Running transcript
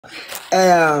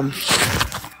Um,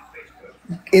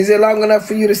 is it long enough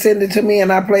for you to send it to me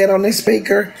and I play it on this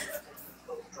speaker?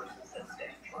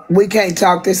 We can't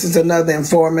talk. This is another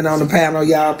informant on the panel.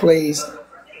 Y'all, please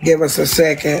give us a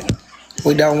second.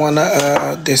 We don't want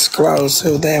to disclose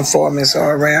who the informants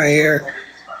are around here.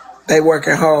 They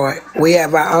working hard. We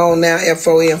have our own now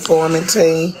FOE informant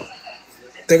team.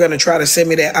 They're going to try to send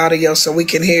me that audio so we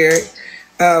can hear it.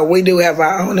 We do have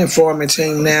our own informant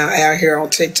team now out here on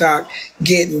TikTok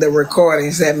getting the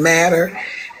recordings that matter,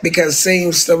 because it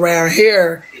seems around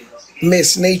here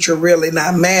Miss Netra really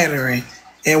not mattering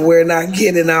and we're not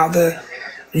getting all the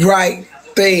right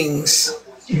things.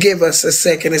 Give us a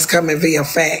second. It's coming via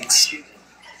fax.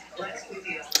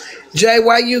 Jay,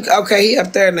 why you... Okay, he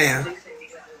up there now.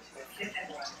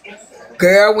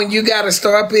 Girl, when you got to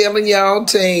start building your own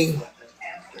team.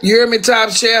 You hear me,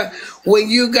 Top Chef? When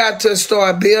you got to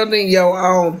start building your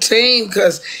own team,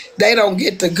 because they don't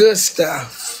get the good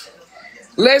stuff.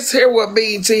 Let's hear what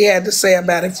BET had to say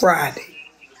about it Friday.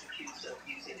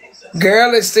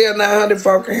 Girl, it's still 900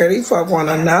 folk in here. These folk want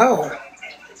to know.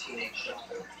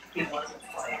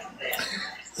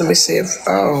 Let me see if...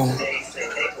 Oh.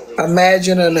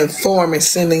 Imagine an informant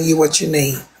sending you what you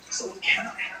need.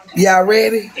 Y'all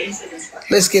ready?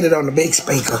 Let's get it on the big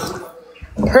speaker.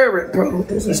 Hurry, bro.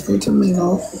 This is good to me,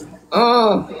 though.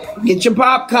 Get your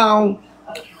popcorn.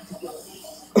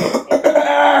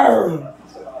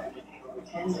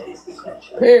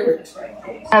 Hurry.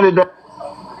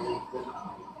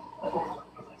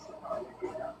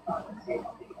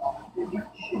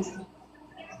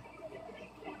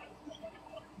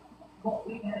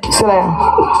 Sit down.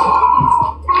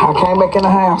 I came back in the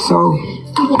house, so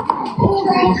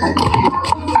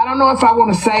I don't know if I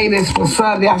want to say this for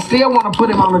Sunday. I still want to put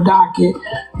him on the docket.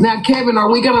 Now, Kevin, are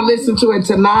we going to listen to it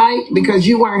tonight because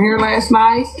you weren't here last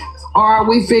night? Or are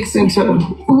we fixing to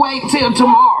wait till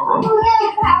tomorrow?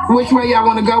 Which way y'all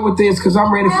want to go with this? Because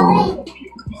I'm ready for it.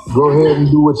 Go ahead and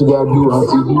do what you got to do,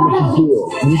 Auntie. Do what you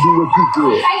feel. You do what you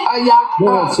feel. Y'all, go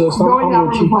ahead, sis. Go ahead,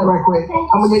 y'all right quick.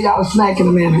 I'm going to give y'all a snack in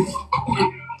a minute.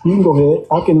 You can go ahead.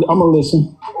 I'm going to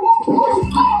listen.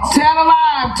 Tell a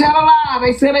lie. Tell a lie.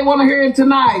 They said they want to hear it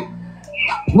tonight.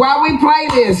 While we play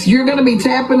this, you're going to be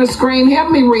tapping the screen.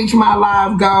 Help me reach my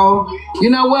live goal. You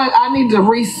know what? I need to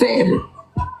reset it.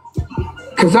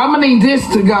 Because I'm going to need this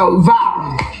to go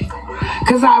viral.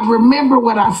 Because I remember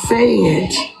what I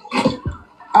said.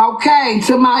 Okay,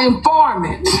 to my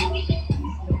informant.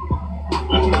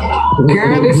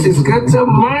 Girl, this is good to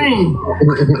me.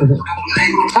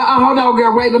 Hold on,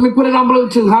 girl. Wait, let me put it on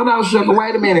Bluetooth. Hold on, sugar.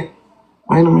 Wait a minute.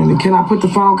 Wait a minute. Can I put the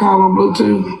phone call on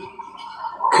Bluetooth?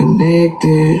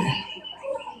 Connected.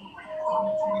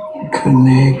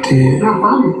 Connected.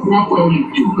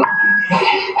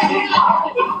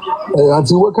 Hey,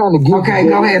 Auntie, what kind of gift? Okay,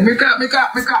 go ahead. Make up.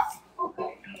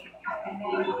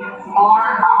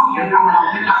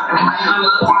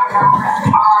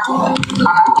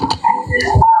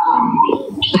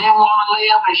 They want to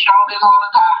live and show them all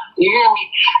the time. You hear me?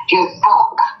 Just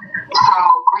talk. So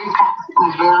grief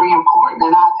is very important,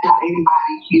 and I tell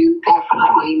anybody you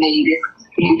definitely need it.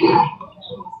 You do.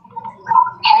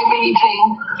 Hey, BT.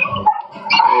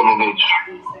 Hey, Minich.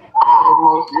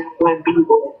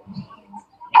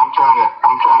 I'm trying to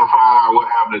find out what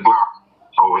happened to GLOCK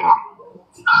over here.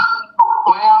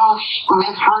 Well,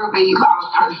 Miss Ruby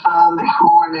lost her son this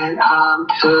morning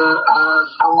to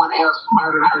someone else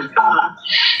murdered her son.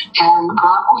 And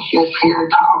GLOCK was just here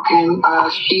talking.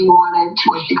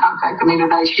 When she contacted me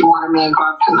today, she wanted me and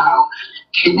GLOCK to know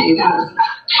she needed us.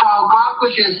 So GLOCK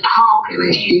was just talking,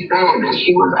 and she said that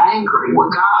she was angry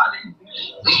with God.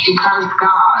 And she cursed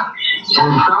God.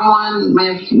 And someone who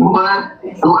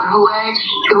asked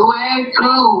who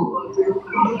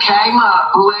came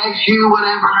up, who asked you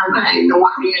whatever her name, the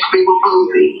one who used to be with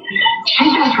Boozy. She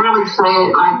just really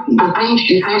said, like, the things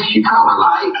she said, she told her,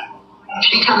 like,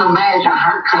 she couldn't imagine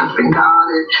her cursing God.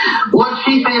 And what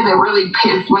she said that really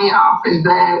pissed me off is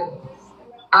that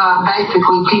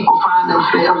basically people find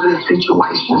themselves in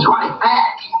situations like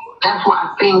that. That's why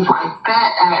things like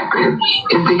that happen,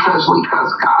 is because we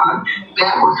curse God.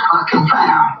 That was fucking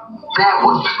foul. That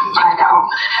was foul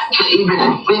to even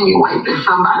insinuate that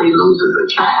somebody loses a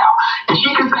child. And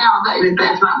she can say all day that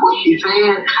that's not what she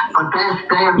said, but that's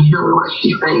damn sure what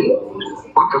she said.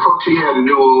 What the fuck she had to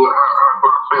do with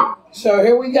her? So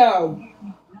here we go.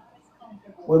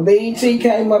 When BET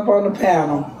came up on the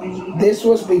panel, this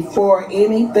was before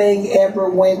anything ever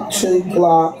went to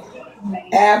GLOCK.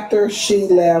 After she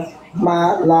left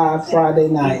my live Friday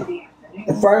night,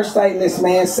 the first thing this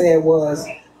man said was,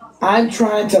 I'm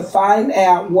trying to find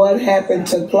out what happened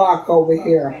to Glock over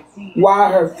here.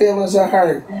 Why her feelings are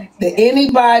hurt. Did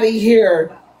anybody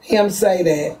hear him say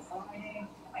that?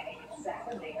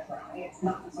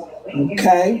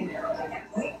 Okay.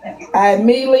 I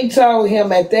immediately told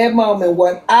him at that moment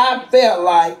what I felt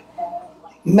like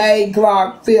made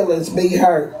Glock feelings be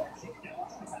hurt.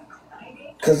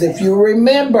 Because if you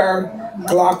remember,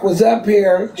 Glock was up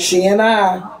here, she and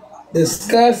I,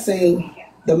 discussing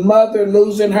the mother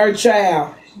losing her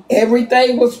child.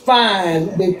 Everything was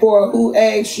fine before Who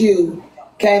Asked You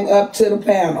came up to the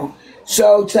panel.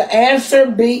 So to answer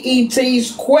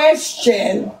BET's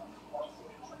question,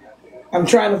 I'm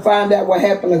trying to find out what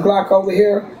happened to Glock over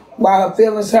here, why her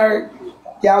feelings hurt.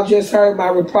 Y'all just heard my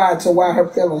reply to why her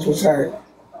feelings was hurt.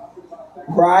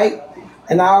 Right?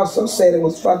 And I also said it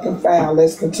was fucking foul.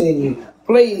 Let's continue.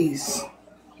 Please.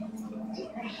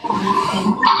 She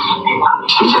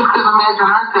just couldn't imagine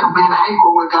herself being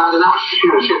angry with God, and she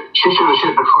should have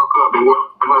shut the fuck up in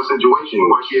her situation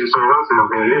where she inserted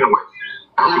herself in it anyway.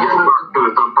 And she got Glock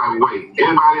feeling some type of way.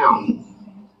 Anybody else?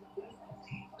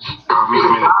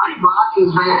 Glock is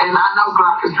very, and I know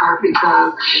Glock is hurt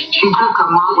because she took a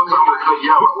month. Somebody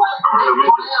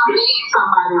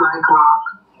like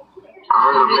Glock. I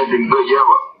heard her mention Good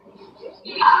Yellow.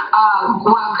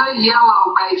 Well, Good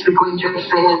Yellow basically just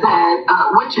said that,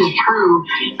 which is true,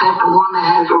 that the woman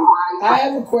has a right. I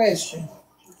have a question.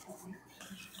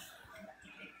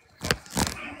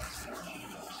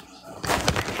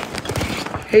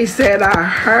 He said, I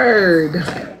heard.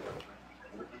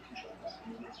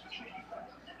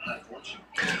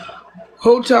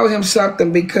 Who told him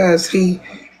something? Because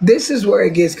this is where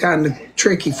it gets kind of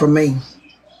tricky for me.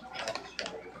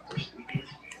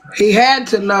 He had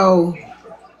to know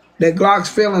that Glock's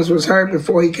feelings was hurt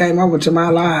before he came over to my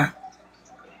live.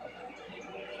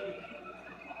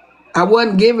 I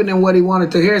wasn't giving him what he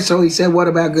wanted to hear, so he said, what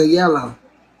about Good Yellow?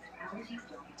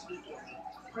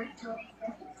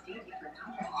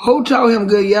 Who told him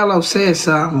Good Yellow said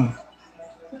something?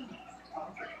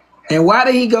 And why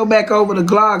did he go back over to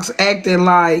Glock's acting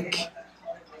like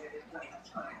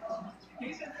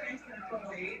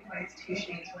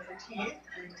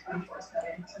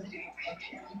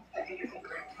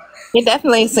it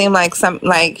definitely seemed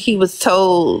like he was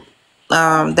told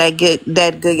that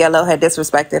Good Yellow had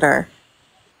disrespected her.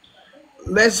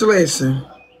 Let's listen.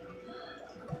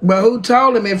 But who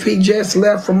told him if he just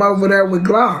left from over there with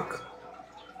Glock?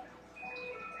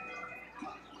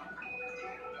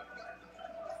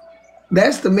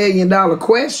 That's the $1 million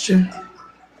question.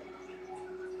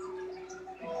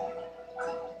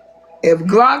 If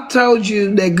Glock told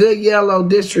you that Good Yellow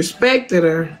disrespected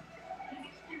her,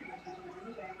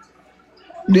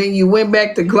 then you went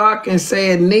back to Glock and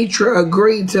said Netra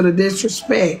agreed to the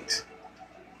disrespect.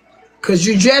 Because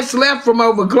you just left from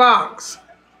over Glock's.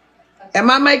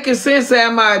 Am I making sense or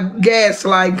am I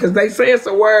gaslighting? Because they say it's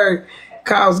a word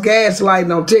called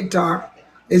gaslighting on TikTok.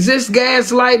 Is this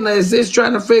gaslighting or is this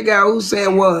trying to figure out who said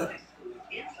what?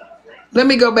 Let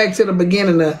me go back to the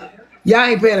beginning of y'all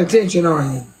ain't paying attention, are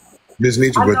you? Ms.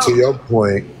 Netra, but to your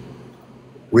point,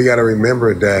 we got to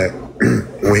remember that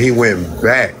when he went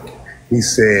back, he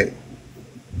said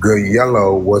Good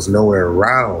Yellow was nowhere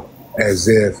around, as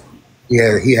if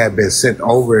he had been sent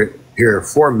over here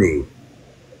for me.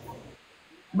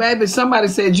 Baby, somebody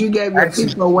said you gave your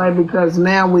people away because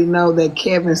now we know that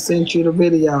Kevin sent you the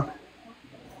video.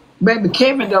 Baby,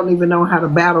 Kevin don't even know how to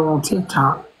battle on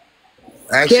TikTok.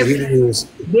 Actually, Kevin,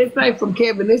 this ain't from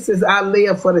Kevin. This is I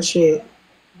live for the shit.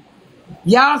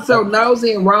 Y'all so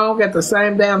nosy and wrong at the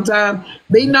same damn time.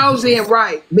 Be nosy and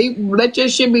right. Let your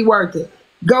shit be worth it.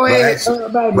 Go ahead,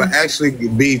 baby. But actually,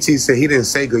 BET said he didn't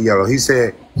say Good Yellow. He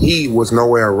said he was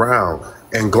nowhere around,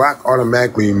 and Glock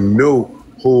automatically knew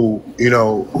who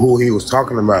he was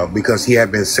talking about because he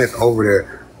had been sent over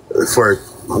there for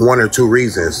one or two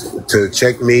reasons: to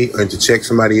check me and to check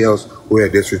somebody else who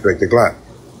had disrespected Glock.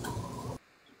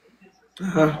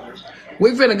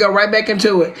 We finna go right back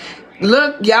into it.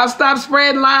 Look, y'all stop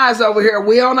spreading lies over here.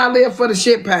 We on I Live for the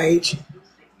Shit page.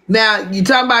 Now, you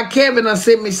talking about Kevin done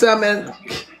sent me something.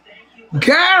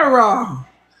 Girl.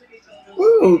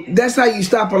 Ooh, that's how you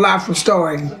stop a lie from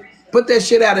starting. Put that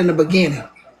shit out in the beginning.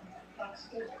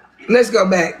 Let's go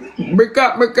back. Brick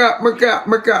up, brick up, brick up,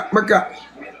 brick up, brick up.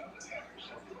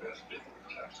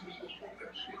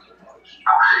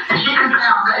 And she can tell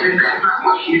that that's not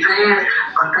what she said,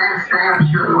 but that's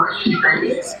damn sure what she said.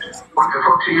 What the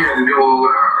fuck she had to do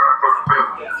with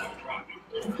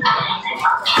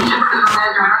She just couldn't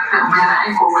imagine herself being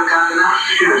angry with God, and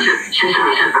she should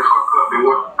have shut the fuck up in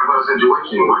her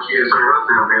situation where she inserted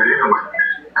herself in it anyway.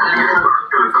 And she got Glock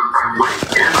feeling some type of way.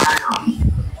 Anybody else?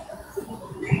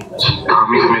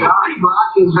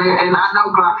 Glock is very, and I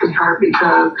know Glock is hurt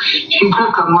because she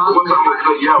took a month. What's up with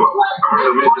Good Yellow? I heard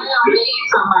her mention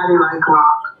somebody like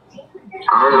Glock.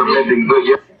 I heard her mention Good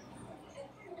Yellow.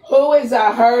 Who is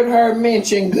I heard her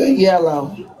mention Good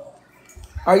Yellow?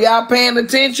 Are y'all paying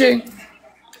attention?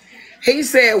 He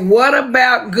said, what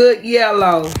about Good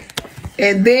Yellow?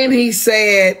 And then he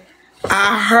said,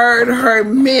 I heard her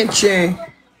mention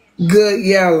Good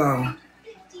Yellow.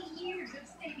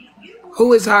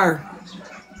 Who is her?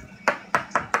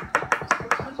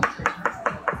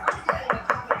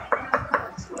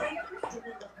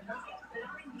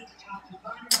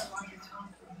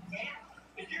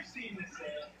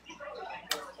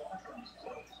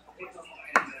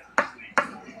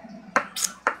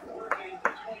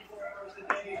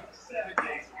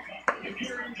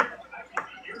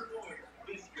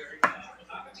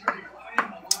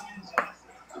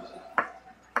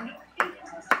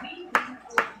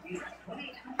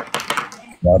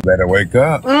 Y'all better wake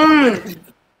up.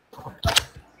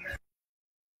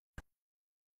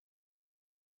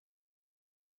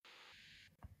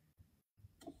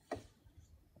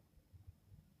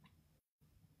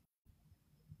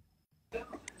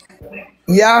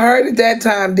 Y'all heard it that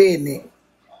time, didn't it?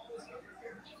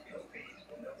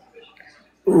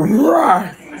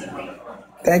 Right.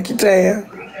 Thank you, Tam.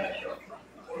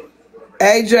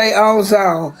 AJ on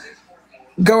zone.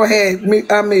 Go ahead.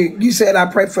 You said I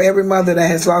pray for every mother that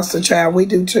has lost a child. We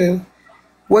do too.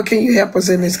 What can you help us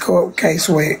in this court case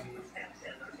with?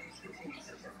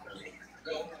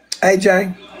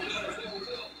 AJ?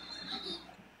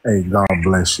 Hey, God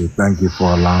bless you. Thank you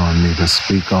for allowing me to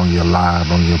speak on your live,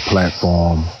 on your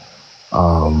platform.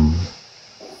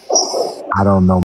 I don't know